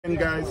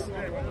Jamaican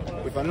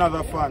guys with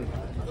another fan.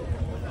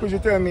 Could you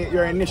tell me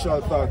your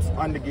initial thoughts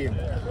on the game?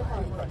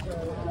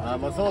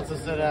 My thoughts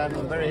is that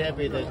I'm very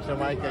happy that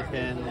Jamaica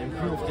can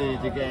improve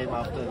the game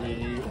after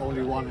the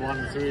only 1-1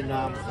 in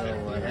Suriname. So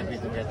happy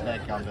to get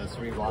back on the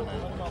 3-1,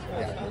 and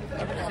yeah,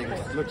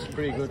 everything looks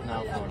pretty good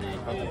now for the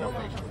Continental of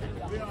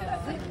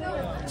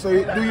Nations. So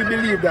do you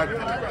believe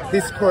that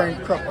this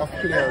current crop of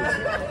players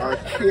are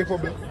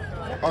capable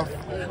of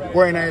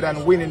going ahead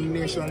and winning the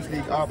Nations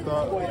League after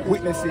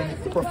witnessing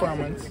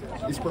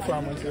this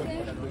performance here?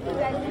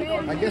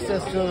 I guess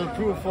there's still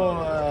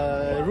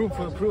room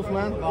for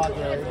improvement, but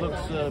it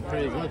looks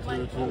pretty good to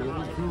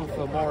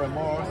improve more and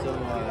more. So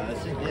I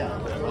think, yeah,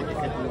 Jamaica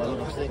can do a lot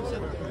of things,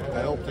 and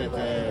I hope that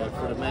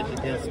for the match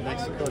against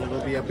Mexico there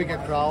will be a bigger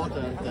crowd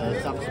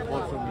and some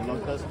support from the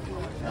locals.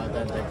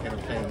 Then they can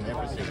play in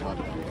everything. But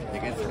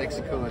against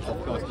Mexico, it's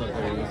of course not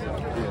very easy.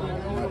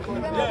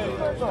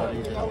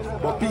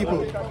 But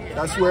people,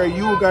 that's where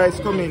you guys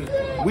come in.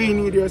 We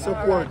need your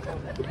support.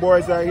 The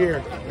boys are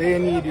here. They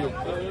need you.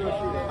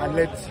 And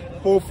let's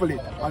hopefully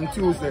on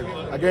Tuesday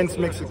against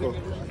Mexico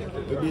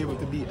to be able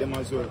to beat them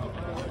as well.